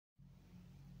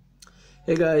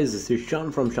Hey guys, this is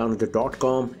Shan from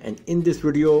shanwither.com, and in this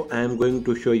video I am going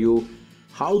to show you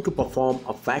how to perform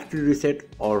a factory reset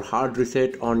or hard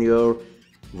reset on your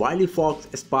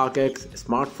Wileyfox Spark X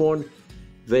smartphone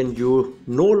when you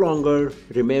no longer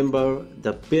remember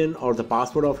the PIN or the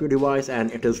password of your device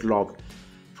and it is locked.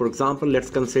 For example,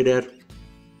 let's consider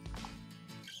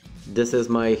this is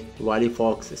my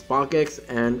Wileyfox Spark X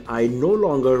and I no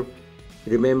longer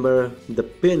remember the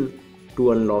PIN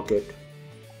to unlock it.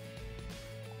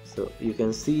 So you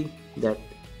can see that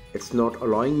it's not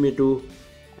allowing me to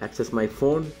access my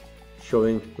phone,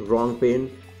 showing wrong PIN,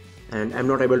 and I'm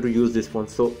not able to use this phone.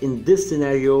 So in this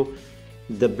scenario,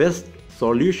 the best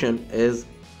solution is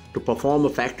to perform a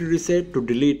factory reset to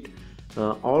delete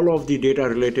all of the data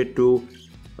related to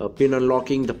PIN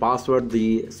unlocking, the password,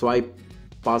 the swipe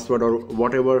password, or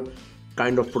whatever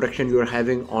kind of protection you are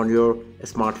having on your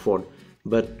smartphone.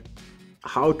 But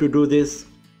how to do this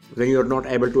when you are not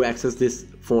able to access this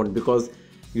phone? Because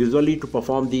usually to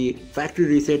perform the factory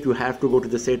reset you have to go to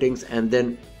the settings and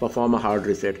then perform a hard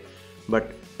reset.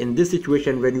 But in this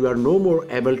situation, when you are no more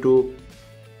able to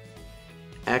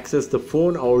access the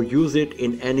phone or use it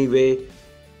in any way,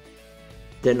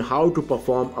 then how to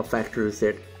perform a factory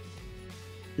reset?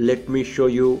 Let me show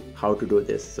you how to do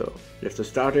this. So let's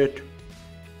start it.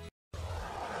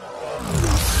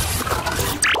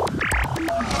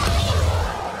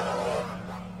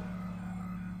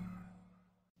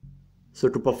 So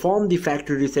to perform the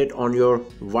factory reset on your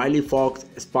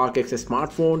Wileyfox Spark X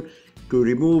smartphone, to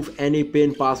remove any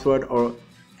PIN, password, or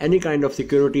any kind of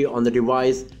security on the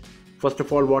device, first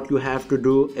of all what you have to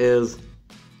do is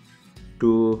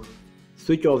to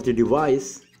switch off the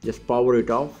device, just power it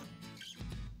off.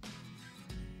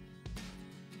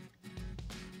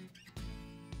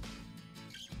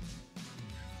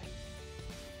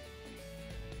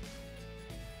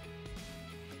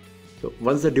 So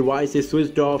once the device is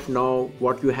switched off, now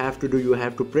what you have to do, you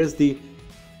have to press the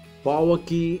power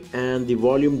key and the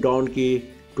volume down key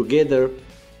together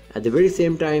at the very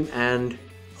same time and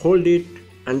hold it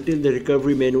until the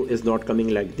recovery menu is not coming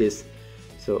like this.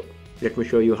 So let me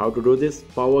show you how to do this.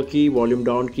 Power key, volume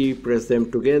down key, press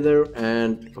them together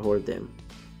and hold them.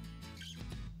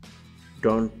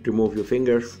 Don't remove your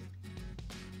fingers.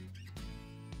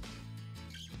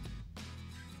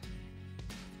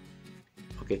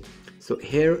 Okay. So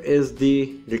here is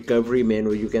the recovery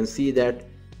menu. You can see that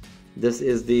this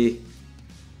is the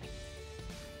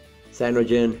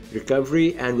Cyanogen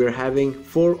recovery and we're having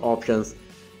 4 options: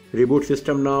 reboot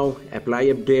system now, apply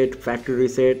update, factory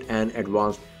reset, and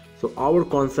advanced. So our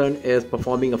concern is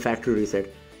performing a factory reset.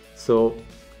 So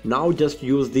now just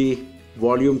use the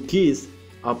volume keys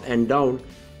up and down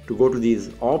to go to these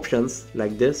options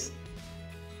like this.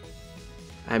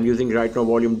 I'm using right now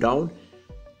volume down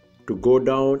to go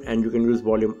down, and you can use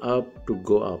volume up to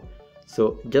go up.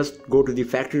 So just go to the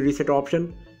factory reset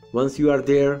option. Once you are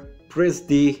there, press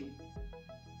the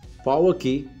power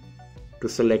key to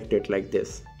select it like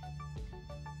this.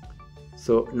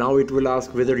 So now it will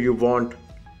ask whether you want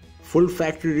full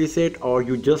factory reset or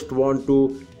you just want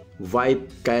to wipe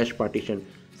cache partition.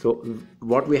 So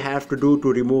what we have to do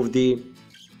to remove the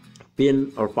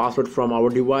PIN or password from our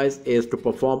device is to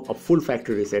perform a full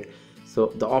factory reset. So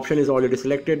the option is already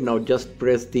selected. Now just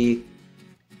press the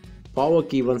power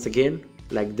key once again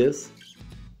like this,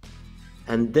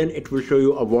 and then it will show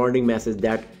you a warning message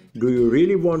that do you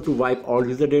really want to wipe all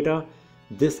user data?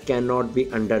 This cannot be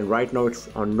undone. Right now it's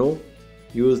on no.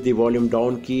 Use the volume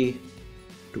down key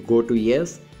to go to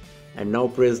yes, and now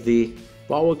press the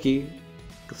power key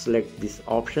to select this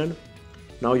option.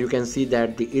 Now you can see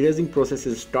that the erasing process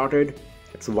is started.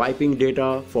 It's wiping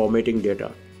data, formatting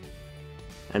data.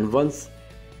 And once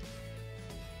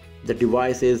the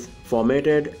device is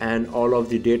formatted and all of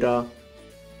the data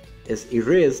is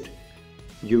erased,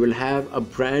 you will have a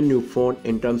brand new phone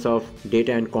in terms of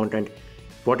data and content.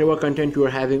 Whatever content you are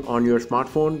having on your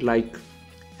smartphone, like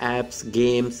apps,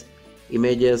 games,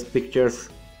 images, pictures,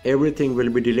 everything will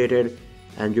be deleted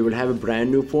and you will have a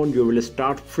brand new phone. You will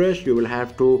start fresh. You will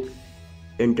have to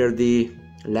enter the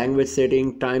language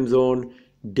setting, time zone,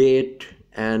 date,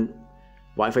 and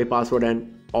Wi-Fi password,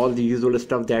 and all the usual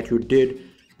stuff that you did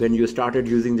when you started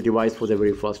using the device for the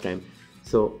very first time.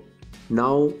 So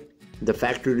now the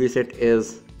factory reset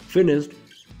is finished.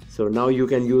 So now you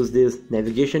can use this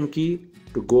navigation key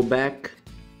to go back,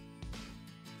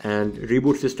 and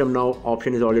reboot system now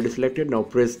option is already selected. Now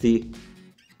press the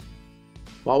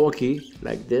power key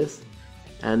like this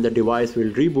and the device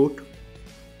will reboot.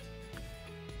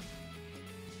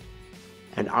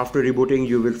 And after rebooting,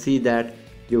 you will see that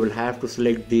you will have to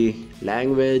select the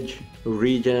language,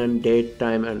 region, date,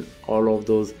 time, and all of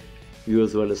those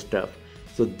usual stuff.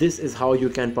 So this is how you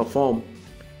can perform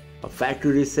a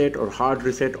factory reset or hard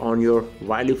reset on your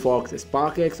Wileyfox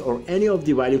Spark X or any of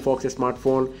the Wileyfox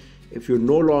smartphone. If you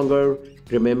no longer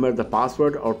remember the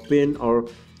password or PIN or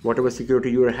whatever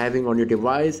security you are having on your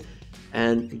device,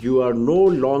 and you are no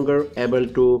longer able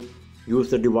to use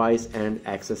the device and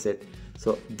access it.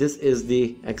 So this is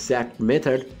the exact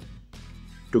method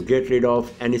to get rid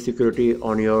of any security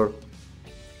on your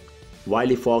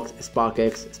Wileyfox Spark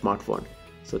X smartphone.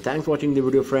 So thanks for watching the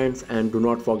video, friends, and do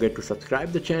not forget to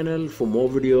subscribe the channel for more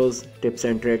videos, tips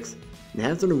and tricks, and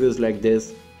hands-on reviews like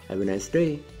this. Have a nice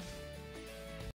day.